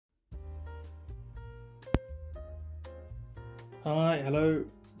Hi, hello.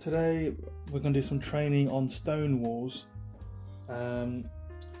 Today we're going to do some training on stone walls.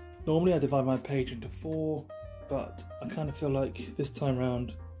 Normally I divide my page into 4, but I kind of feel like this time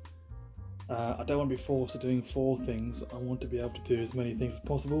round I don't want to be forced to doing 4 things. I want to be able to do as many things as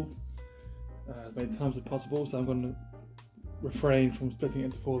possible, as many times as possible, so I'm going to refrain from splitting it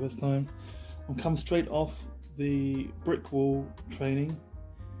into 4 this time. I'm coming straight off the brick wall training,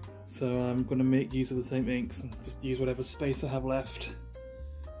 so I'm going to make use of the same inks and just use whatever space I have left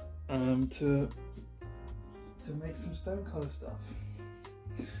to make some stone colour stuff.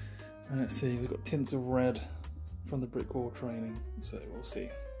 And let's see, we've got tints of red from the brick wall training, so we'll see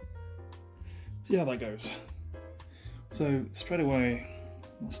how that goes. So straight away,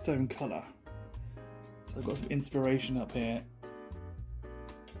 my stone colour. So I've got some inspiration up here,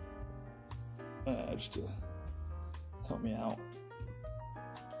 just to help me out.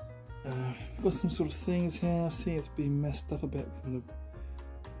 I've got some sort of things here. I see it's been messed up a bit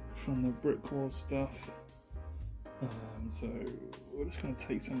from the brick wall stuff. So we're just going to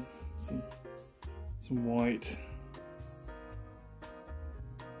take some white,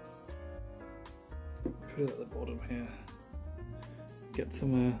 put it at the bottom here. Get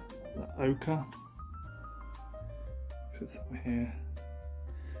some ochre. Put some here,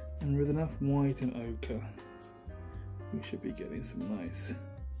 and with enough white and ochre, we should be getting some nice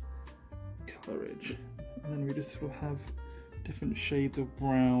colouring. And then we just sort of have different shades of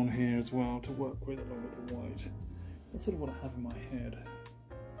brown here as well to work with along with the white. That's sort of what I have in my head.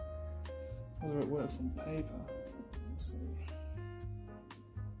 Whether it works on paper, we'll see.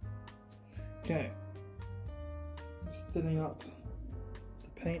 Okay, just thinning up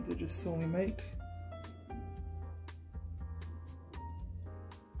the paint that just saw me make.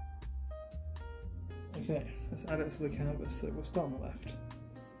 Okay, let's add it to the canvas. So we'll start on the left.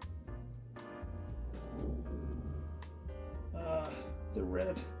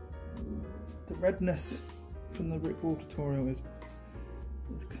 The redness from the brick wall tutorial is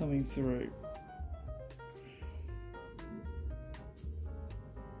coming through.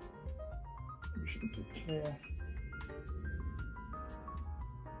 Just need to clear.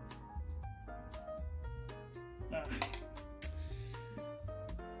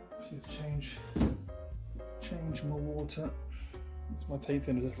 Change my water. It's my paint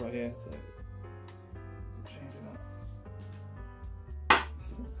thinner just right here, so change it up.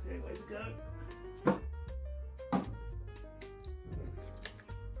 That's the way to go.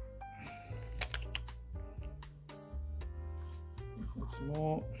 Some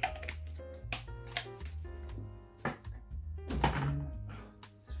more.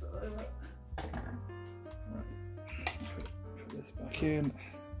 Just fill over. Right. Put this back in.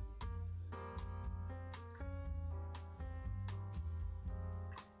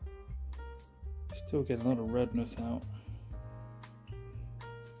 Still getting a lot of redness out.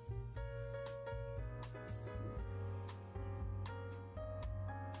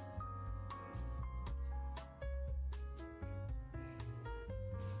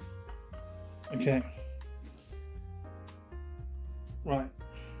 Okay. Right.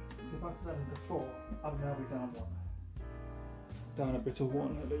 So if I split into 4, I'll now be down 1. Down a bit of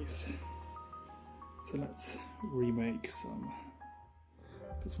 1 at least. So let's remake some.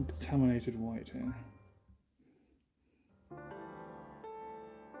 Got some contaminated white here.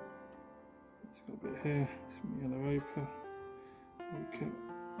 It's got a bit here, some yellow ochre, a bit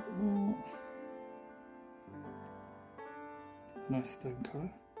more. It's a nice stone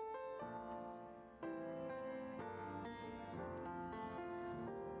colour.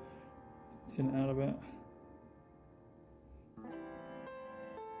 Thin it out a bit.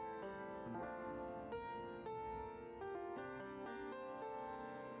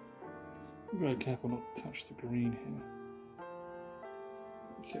 Be very careful not to touch the green here.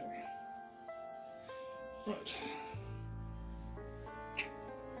 Okay. Right.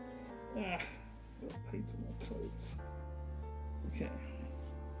 Got paint on my clothes. Okay.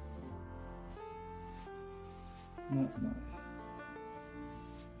 And that's nice.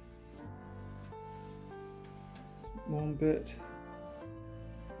 One bit.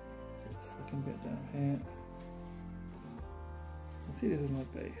 Second bit down here. I see this is my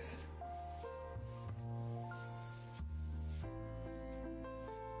base.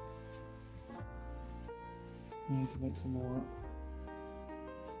 I need to make some more up.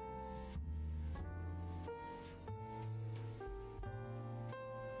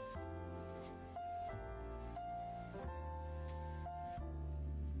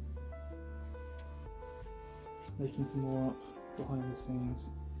 Just making some more up behind the scenes.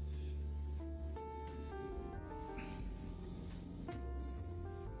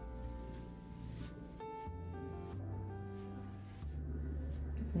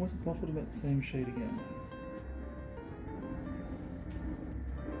 It's almost impossible to get the same shade again.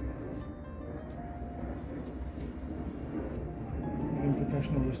 Even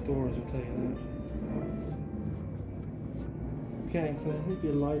professional restorers will tell you that. Okay, so it needs to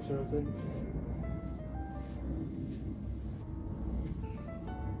be lighter, I think.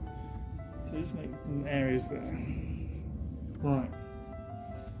 So just make some areas there. Right.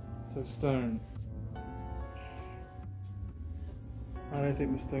 So stone. I don't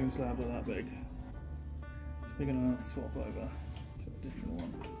think the stone slabs are that big. So we're going to swap over to a different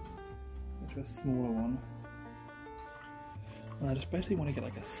one. Go to a smaller one. And I just basically want to get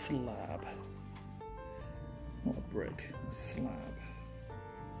like a slab. Not a brick, a slab.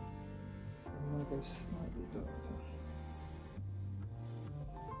 I'm going to go slightly darker.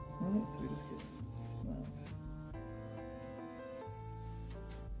 Right, so we just get a slab.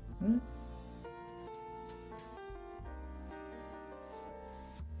 Right.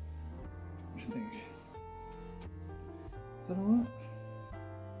 What do you think? Is that alright?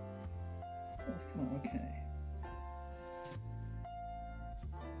 That's kind of okay.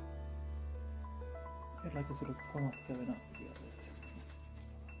 Get like a sort of path going up to the others.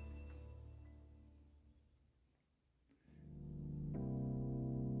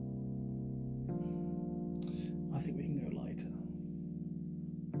 I think we can go lighter.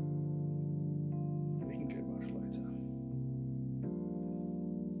 We can go much lighter.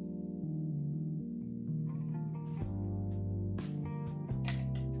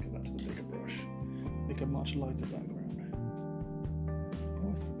 Let's go back to the bigger brush. Make a much lighter background.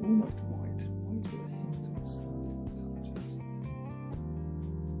 Almost white. White with a hint of slightly colour.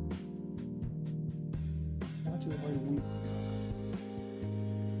 White is a very weak colour.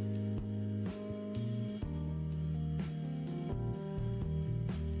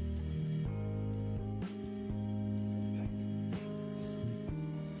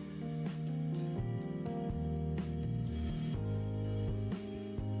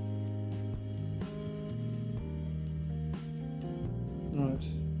 Right,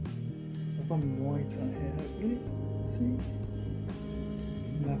 I've gone whiter here, hopefully. See?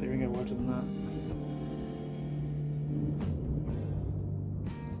 I think we can go whiter than that.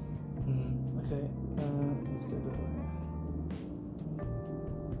 Okay, let's go down here.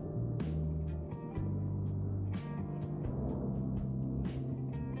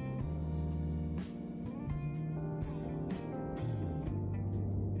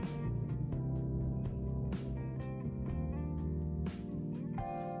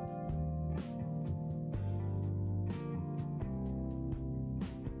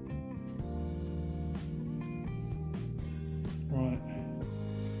 Right.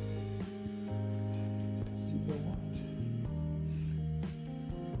 Super white.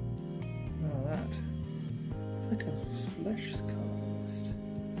 Oh, that. It's like a flesh colour almost.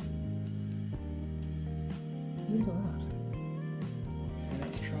 Look at that. Okay,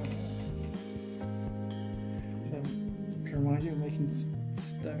 let's try that. So, to remind you of making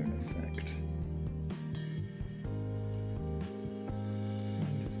stone effect.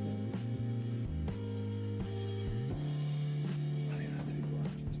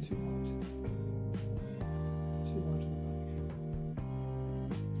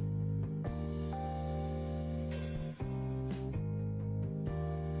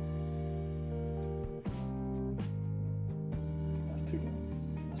 That's too long.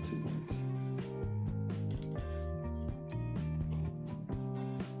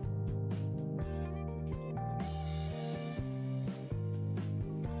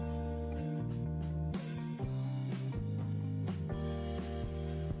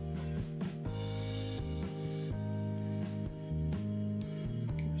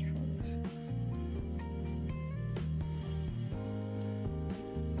 Let's try this.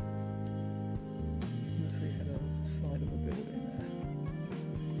 Let's say had a side of a building there.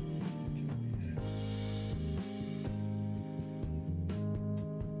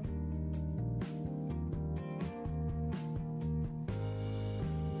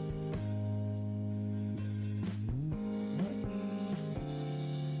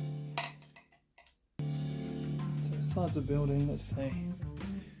 Sides of building, let's say.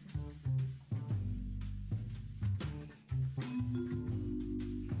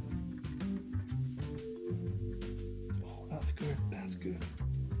 Oh, that's good, that's good.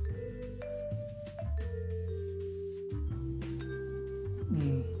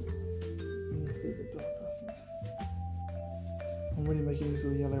 That's a bit dark, I think. I'm really making use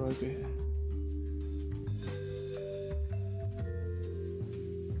of the yellow over here.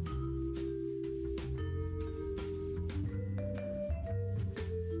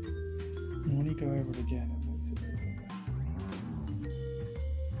 When you go over it again, it makes it a bit better.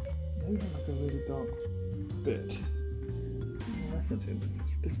 maybe like a really dark bit. Referencing this,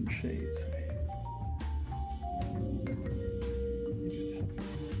 it's different shades. You just have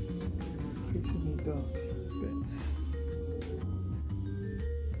increasingly dark bits.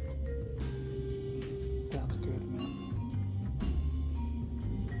 That's good, man.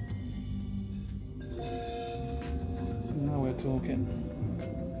 Now we're talking.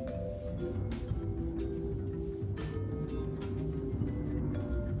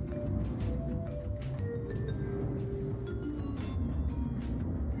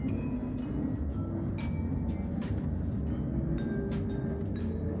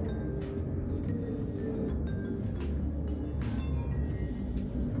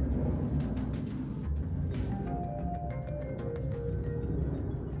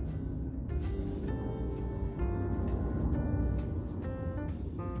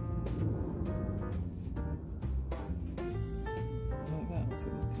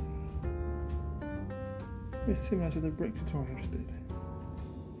 It's similar to the brick tutorial I just did.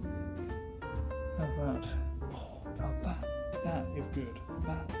 How's that? Oh, now that is good.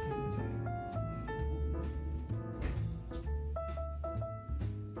 That is insane.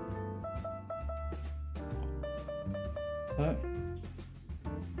 Hello?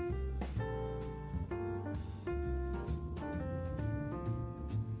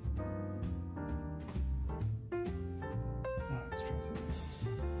 Let's try something else.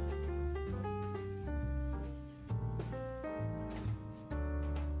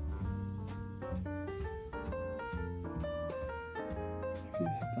 You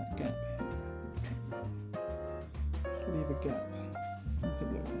have that gap here. Leave a gap. What does it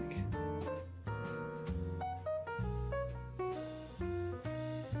look like?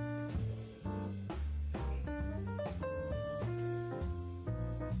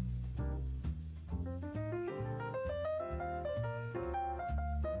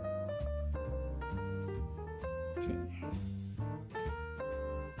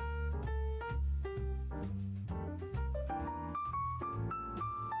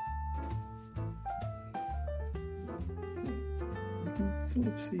 Sort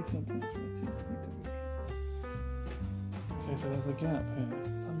of see sometimes where things need to be. Okay, so there's a gap here.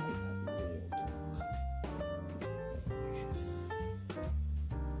 I'll make that real dark.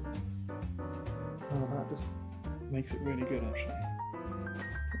 Oh, that just makes it really good actually.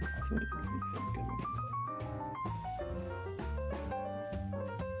 I thought it would be something going.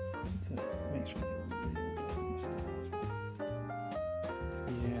 So make sure it's real dark.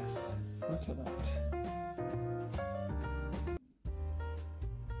 Yes, look at that.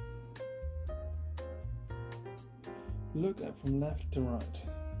 Look at from left to right.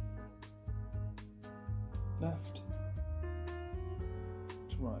 Left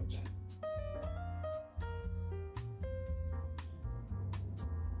to right.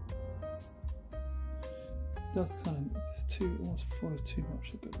 That's kind of, it's too, almost full of too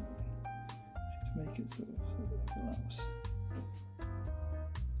much of good line. To make it sort of overlaps.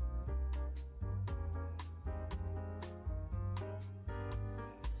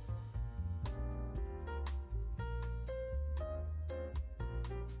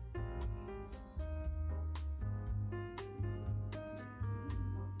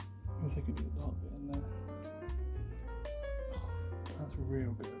 I guess I could do a dark bit in there. Oh, that's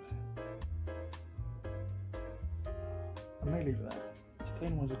real good. I may leave that. The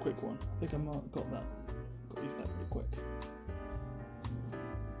stain one's a quick one. I think I might have got that. Got to use that really quick.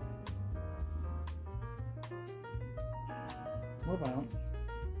 What about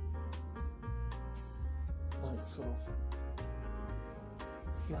like sort of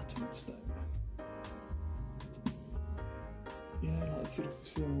flattened stone? You know, like sort of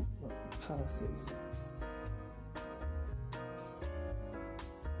see on like palaces.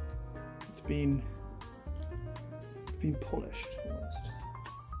 It's been polished almost.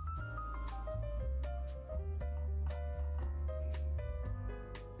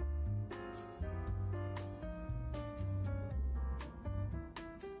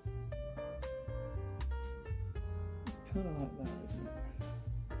 It's kind of like that, isn't it?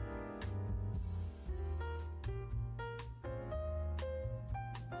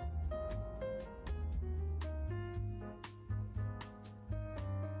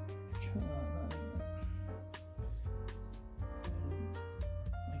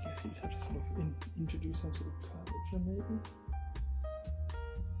 You just have to sort of introduce some sort of curvature, maybe.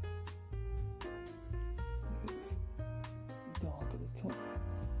 If it's dark at the top,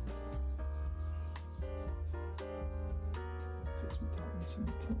 put some darkness on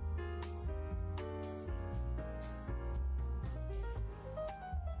the top.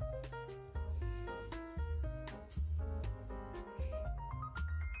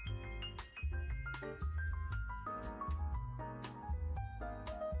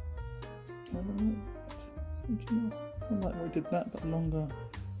 kind of like that. Thinking of like we did that, but longer,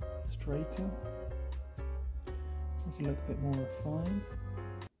 straighter. Make it look a bit more refined.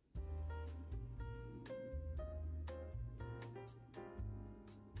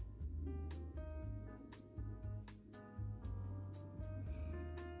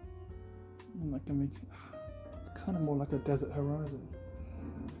 And that can make it kind of more like a desert horizon.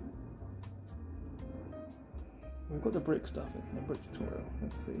 We've got the brick stuff in the brick tutorial.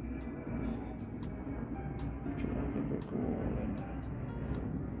 Let's see. Like a brick wall, and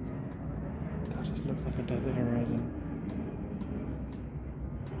that just looks like a desert horizon.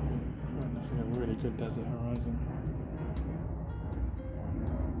 That looks like a really good desert horizon.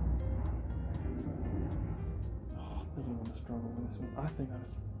 Oh, I think I'm going to struggle with this one. I think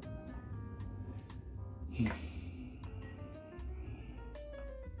that's.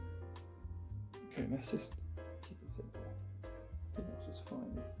 Okay, let's just keep it simple. I think let's just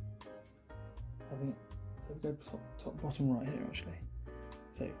find this. I think so. We go top, bottom right here actually.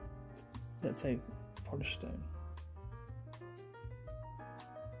 So let's say it's polished stone.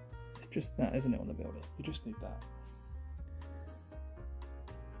 It's just that, isn't it, on the building? You just need that.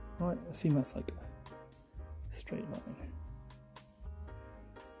 Right, I assume that's like a straight line.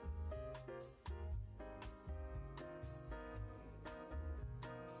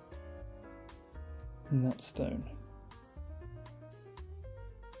 And that's stone.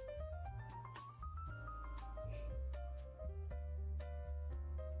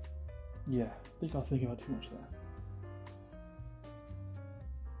 Yeah, I think I was thinking about too much there.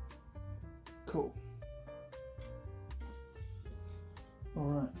 Cool.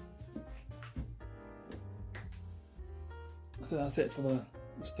 Alright. So that's it for the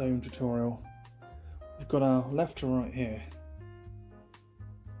stone tutorial. We've got our left to right here.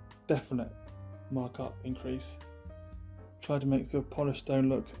 Definite markup increase. Tried to make sort of polished stone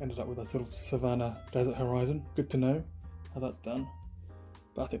look, ended up with a sort of savanna desert horizon. Good to know how that's done.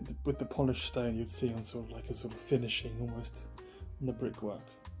 But I think with the polished stone you'd see on sort of like a sort of finishing almost on the brickwork.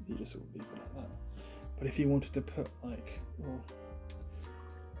 You just sort of leave it like that. But if you wanted to put like, well,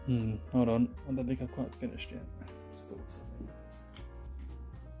 hold on, I don't think I've quite finished yet. Just thought of something.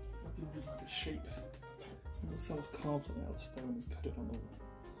 If you wanted like a shape, someone's carved something out of stone and cut it on the wall.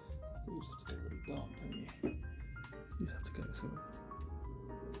 You just have to go really dark, don't you? You just have to go sort of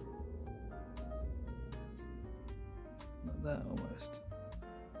like that almost.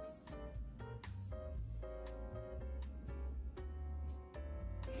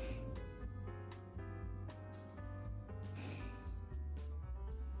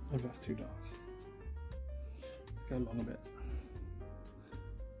 Maybe that's too dark. Let's go along a bit.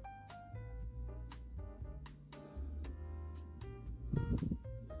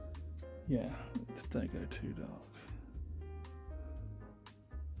 Yeah, just don't go too dark.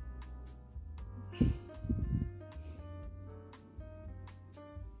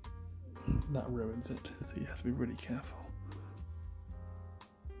 That ruins it, so you have to be really careful.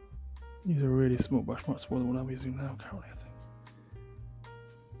 Use a really small brush, much smaller than what I'm using now currently, I think.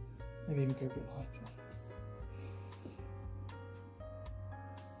 Maybe even go a bit lighter.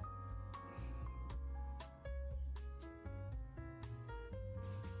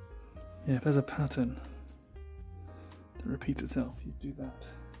 Yeah, if there's a pattern that repeats itself, you do that.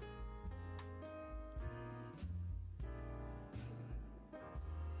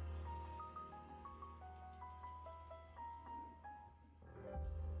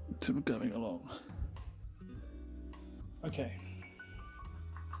 Sort of going along. Okay.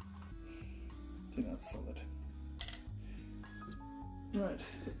 I think that's solid. Right.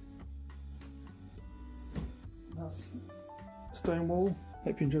 That's stone wall.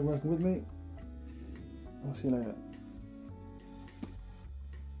 Hope you enjoyed working with me. I'll see you later.